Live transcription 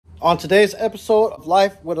On today's episode of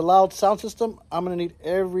Life with a Loud Sound System, I'm going to need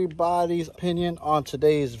everybody's opinion on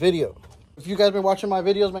today's video. If you guys been watching my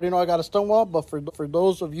videos, man, you know I got a stunt wall, but for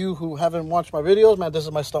those of you who haven't watched my videos, man, this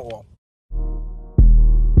is my stunt wall.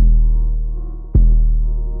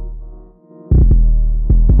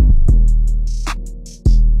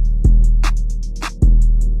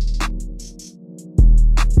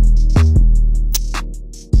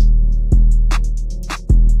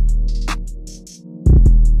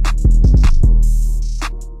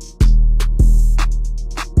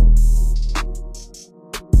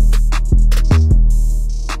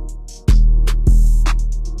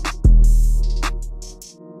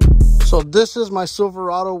 So this is my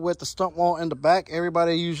Silverado with the stunt wall in the back.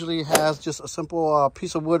 Everybody usually has just a simple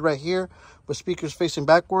piece of wood right here with speakers facing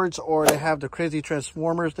backwards, or they have the crazy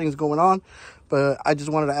transformers things going on. But I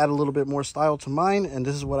just wanted to add a little bit more style to mine, and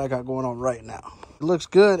this is what I got going on right now. It looks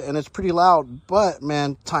good and it's pretty loud, but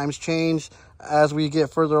man, times change as we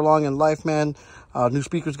get further along in life, man. New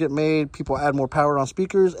speakers get made, people add more power on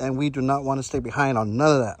speakers, and we do not want to stay behind on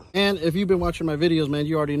none of that. And if you've been watching my videos, man,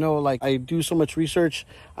 you already know, like, I do so much research,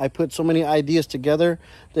 I put so many ideas together,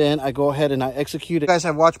 then I go ahead and I execute it. If you guys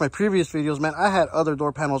have watched my previous videos, man, I had other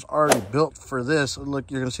door panels already built for this.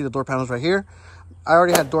 Look, you're gonna see the door panels right here. I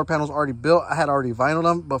already had door panels already built. I had already vinyled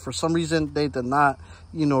them, but for some reason they did not,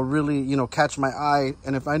 really, catch my eye.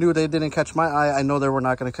 And if I knew they didn't catch my eye, I know they were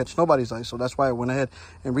not going to catch nobody's eye. So that's why I went ahead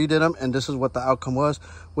and redid them. And this is what the outcome was,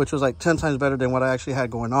 which was like 10 times better than what I actually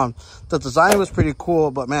had going on. The design was pretty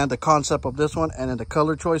cool, but man, the concept of this one and then the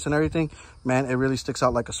color choice and everything, man, it really sticks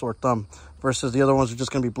out like a sore thumb. Versus the other ones are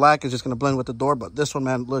just going to be black. It's just going to blend with the door. But this one,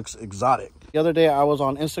 man, looks exotic. The other day I was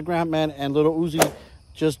on Instagram, man, and Little Uzi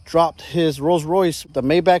just dropped his Rolls Royce, the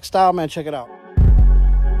Maybach style, man. Check it out.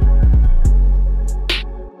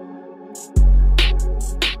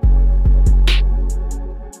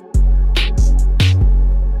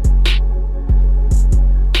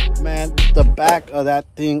 Man, the back of that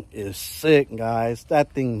thing is sick, guys.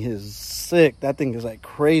 That thing is sick. That thing is like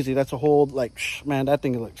crazy. That's a whole, like, man, that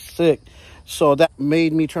thing is like sick. So that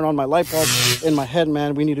made me turn on my light bulb in my head,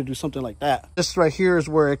 man. We need to do something like that. This right here is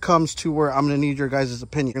where it comes to where I'm going to need your guys'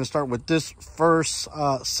 opinion. We're going to start with this first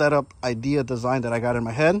setup idea design that I got in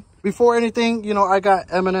my head. Before anything, I got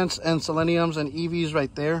Eminence and Seleniums and EVs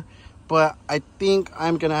right there. But I think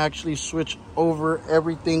I'm going to actually switch over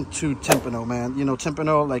everything to Timpano, man.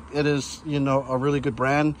 Timpano, like, it is, a really good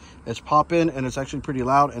brand. It's popping and it's actually pretty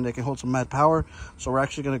loud and they can hold some mad power. So we're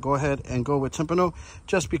actually going to go ahead and go with Timpano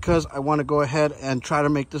just because I want to go ahead and try to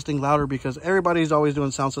make this thing louder, because everybody's always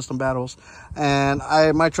doing sound system battles. And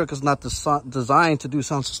my truck is not designed to do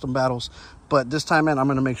sound system battles. But this time, man, I'm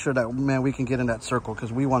going to make sure that, man, we can get in that circle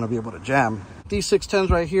because we want to be able to jam. These 610s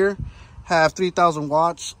right here have 3,000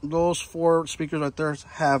 watts. Those 4 speakers right there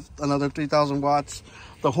have another 3,000 watts.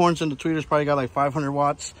 The horns and the tweeters probably got like 500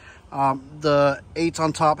 watts. The 8s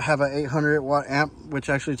on top have an 800 watt amp, which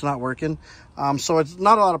actually it's not working. So it's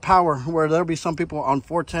not a lot of power, where there'll be some people on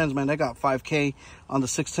 410s, man, they got 5K. On the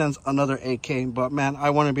 610s, another 8K. But man,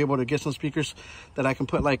 I want to be able to get some speakers that I can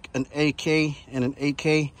put like an 8K and an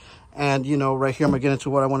 8K. And, right here, I'm going to get into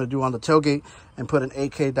what I want to do on the tailgate and put an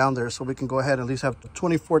 8K down there so we can go ahead and at least have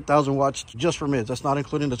 24,000 watts just for mids. That's not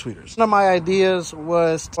including the tweeters. One of my ideas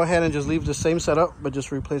was to go ahead and just leave the same setup, but just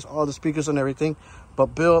replace all the speakers and everything,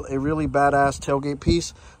 but build a really badass tailgate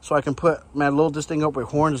piece so I can put, man, load this thing up with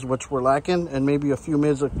horns, which we're lacking, and maybe a few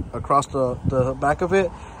mids across the back of it.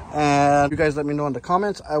 And you guys let me know in the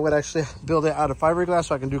comments. I would actually build it out of fiberglass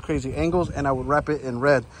so I can do crazy angles, and I would wrap it in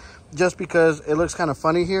red just because it looks kind of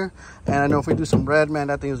funny here. And I know if we do some red, man,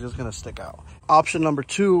 that thing is just going to stick out. Option number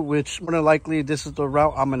 2, which more than likely this is the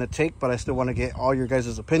route I'm going to take, but I still want to get all your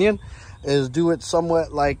guys' opinion, is do it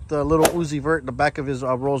somewhat like the Little Uzi Vert, the back of his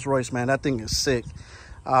Rolls Royce, man. That thing is sick.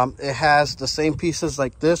 It has the same pieces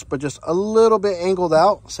like this, but just a little bit angled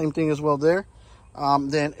out. Same thing as well there.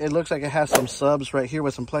 Then it looks like it has some subs right here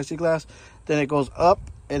with some plexiglass. Then it goes up,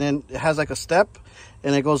 and then it has like a step,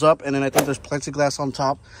 and it goes up, and then I think there's plexiglass on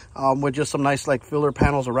top with just some nice like filler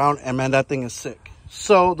panels around. And man, that thing is sick.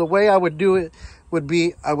 So the way I would do it would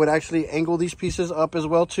be, I would actually angle these pieces up as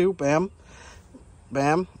well too. Bam,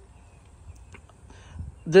 bam.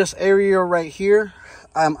 This area right here,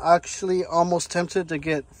 I'm actually almost tempted to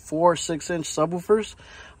get 4 6-inch subwoofers,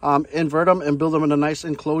 invert them and build them in a nice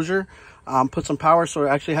enclosure. Put some power so it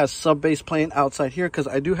actually has sub bass playing outside here, because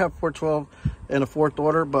I do have 412 in a 4th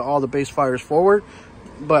order, but all the bass fires forward.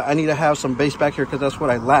 But I need to have some bass back here because that's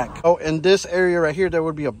what I lack. Oh, in this area right here, there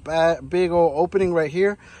would be a big old opening right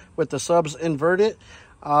here with the subs inverted.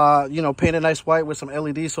 Painted nice white with some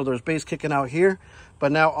LEDs so there's bass kicking out here.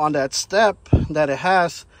 But now on that step that it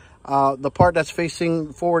has, The part that's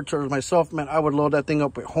facing forward towards myself, man, I would load that thing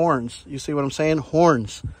up with horns. You see what I'm saying?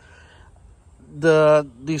 Horns. The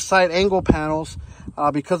side angle panels,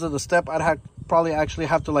 because of the step, I'd probably actually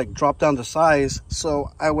have to like drop down the size.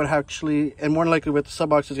 So I would actually, and more than likely with the sub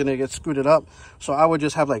box is going to get scooted up. So I would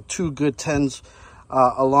just have like 2 good 10s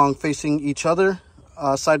along facing each other,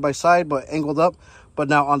 side by side, but angled up. But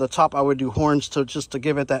now on the top, I would do horns just to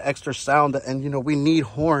give it that extra sound. And, you know, we need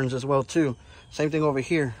horns as well, too. Same thing over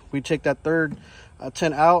here. We take that third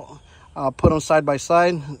 10 out, put them side by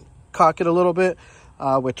side, cock it a little bit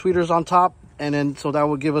with tweeters on top. And then, so that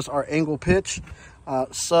will give us our angle pitch.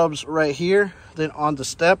 Subs right here. Then on the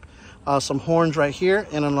step, some horns right here.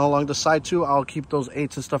 And then along the side, too, I'll keep those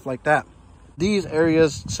 8s and stuff like that. These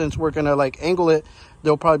areas, since we're going to, like, angle it,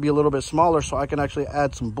 they'll probably be a little bit smaller, so I can actually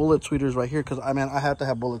add some bullet tweeters right here, because I have to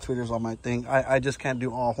have bullet tweeters on my thing. I just can't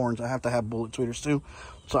do all horns. I have to have bullet tweeters too.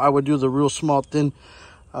 So I would do the real small, thin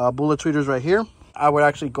bullet tweeters right here. I would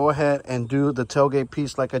actually go ahead and do the tailgate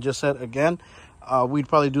piece like I just said again. We'd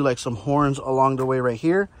probably do like some horns along the way right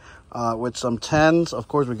here with some 10s. Of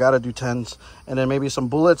course, we got to do 10s. And then maybe some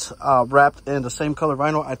bullets wrapped in the same color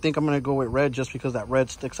vinyl. I think I'm going to go with red just because that red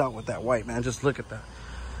sticks out with that white, man. Just look at that.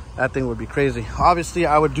 That thing would be crazy. Obviously,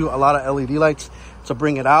 I would do a lot of LED lights to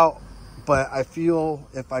bring it out. But I feel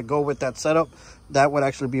if I go with that setup, that would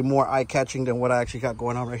actually be more eye-catching than what I actually got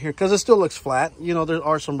going on right here. Because it still looks flat. You know, there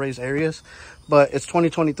are some raised areas. But it's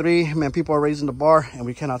 2023. Man, people are raising the bar and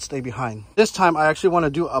we cannot stay behind. This time, I actually want to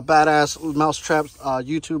do a badass Mousetrap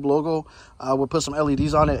YouTube logo. We'll put some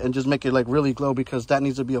LEDs on it and just make it like really glow, because that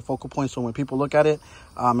needs to be a focal point. So when people look at it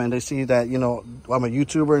and they see that, you know, I'm a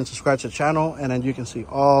YouTuber and subscribe to the channel, and then you can see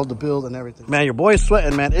all the build and everything. Man, your boy is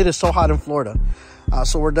sweating, man. It is so hot in Florida.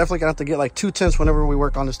 So we're definitely gonna have to get like 2 tents whenever we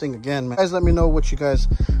work on this thing again, man. Guys, let me know what you guys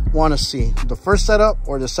want to see, the first setup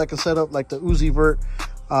or the second setup, like the Uzi Vert,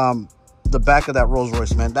 the back of that Rolls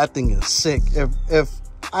Royce, man. That thing is sick. If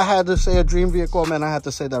I had to say a dream vehicle, man, I had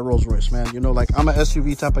to say that Rolls Royce, man. You know, like, I'm an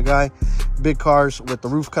SUV type of guy, big cars with the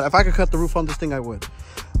roof cut. If I could cut the roof on this thing, I would.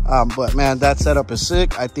 But man, that setup is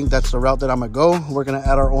sick. I think that's the route that I'm gonna go. We're gonna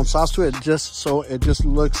add our own sauce to it, just so it just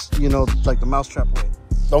looks, you know, like the Mousetrap way.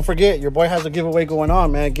 Don't forget, your boy has a giveaway going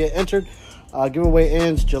on, man. Get entered. Giveaway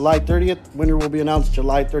ends July 30th. Winner will be announced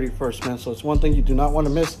July 31st, man. So it's one thing you do not want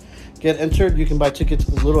to miss. Get entered. You can buy tickets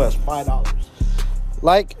as little as $5.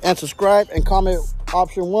 Like and subscribe and comment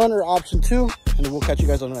option 1 or option 2, and then we'll catch you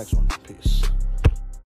guys on the next one. Peace.